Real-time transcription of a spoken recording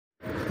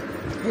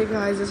Hey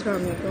guys,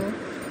 Assalamualaikum.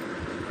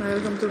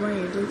 Welcome to my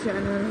YouTube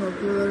channel. Hope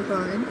you are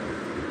fine.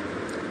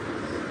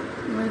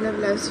 May Allah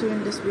bless you in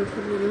this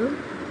beautiful video.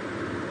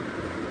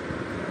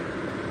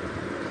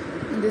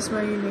 In this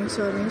my unique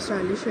sewing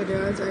stylish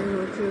areas. I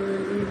hope you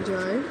will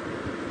enjoy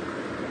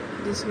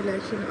this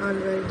collection, all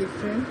very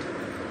different.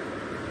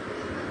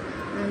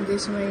 And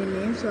this my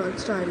unique short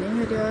styling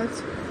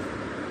areas.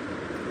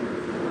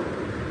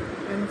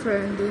 And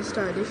friend, these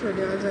stylish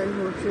areas, I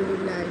hope you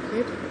will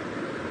like it.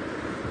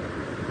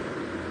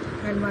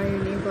 And my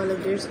unique all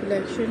of these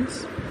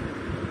collections.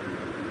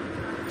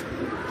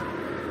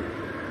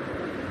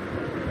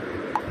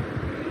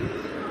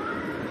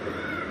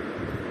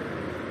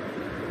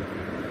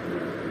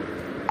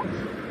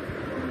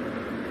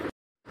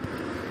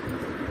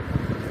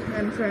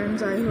 And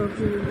friends, I hope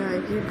you will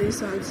like it.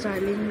 This all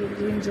styling will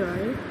you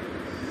enjoy.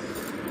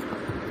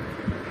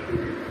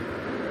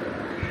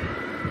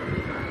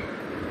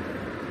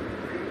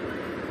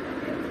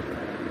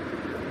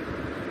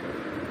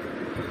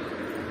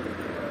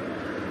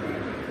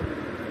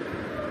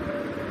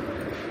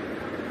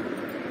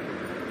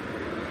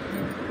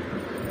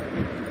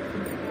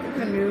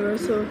 And we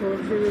also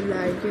hope you will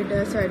like it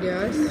as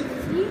ideas.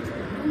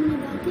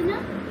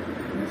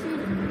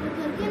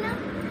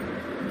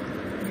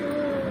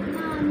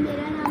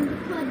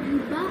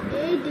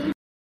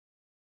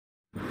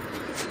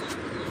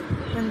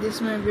 And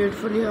this my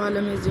beautifully all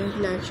amazing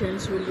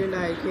collections. Will you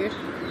like it?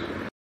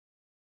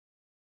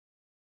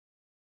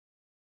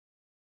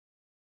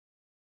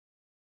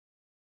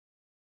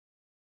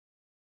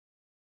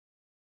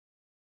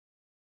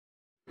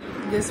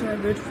 This my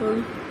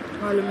beautiful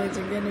all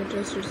amazing and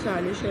interesting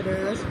stylish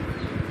areas.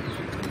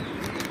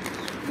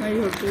 I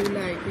hope you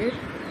like it.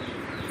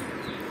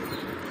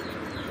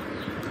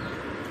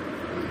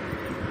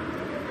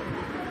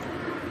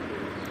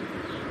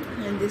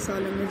 And this all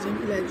amazing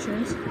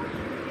collections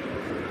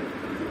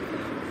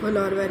all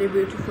are very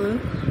beautiful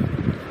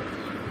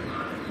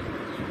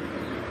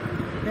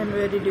and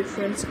very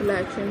different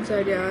collections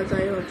ideas.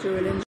 I hope you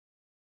will enjoy.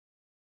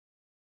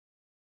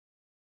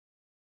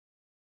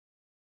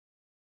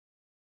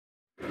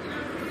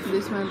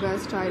 This my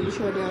best stylish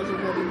areas are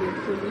very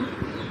beautiful,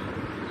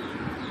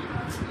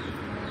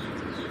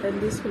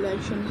 and these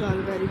collections are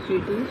very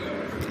pretty.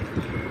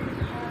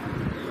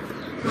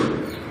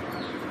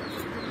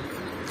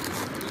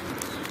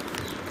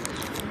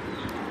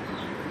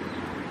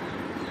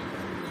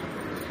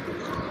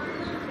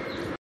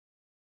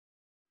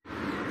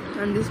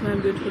 And this my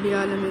beautifully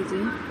all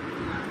amazing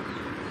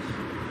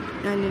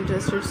and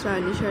interested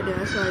stylish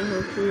areas. So I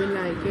hope you will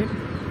like it.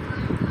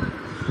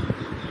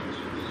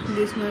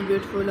 This my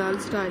beautiful all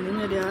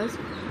styling areas.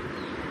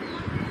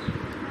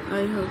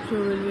 I hope you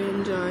will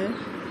enjoy.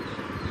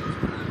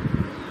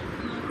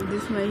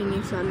 This my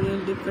unique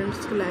styling different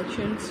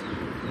collections.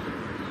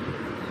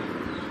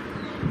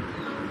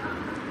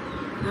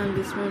 And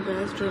this my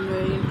best and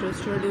very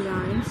interesting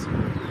designs.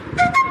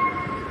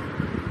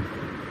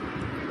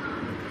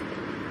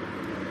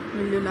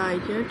 Will you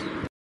like it?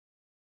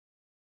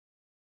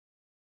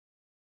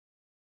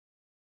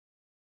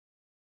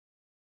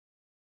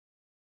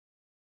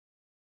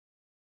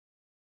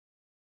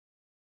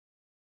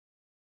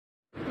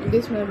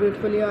 This my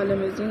beautifully all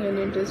amazing and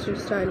interesting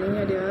styling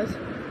areas.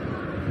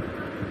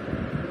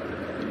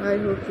 I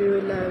hope you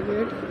will like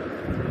it.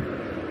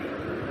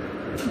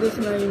 This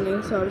my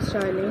unique short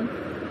styling,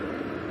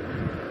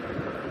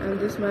 and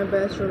this my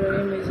best or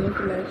very amazing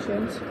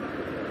collections.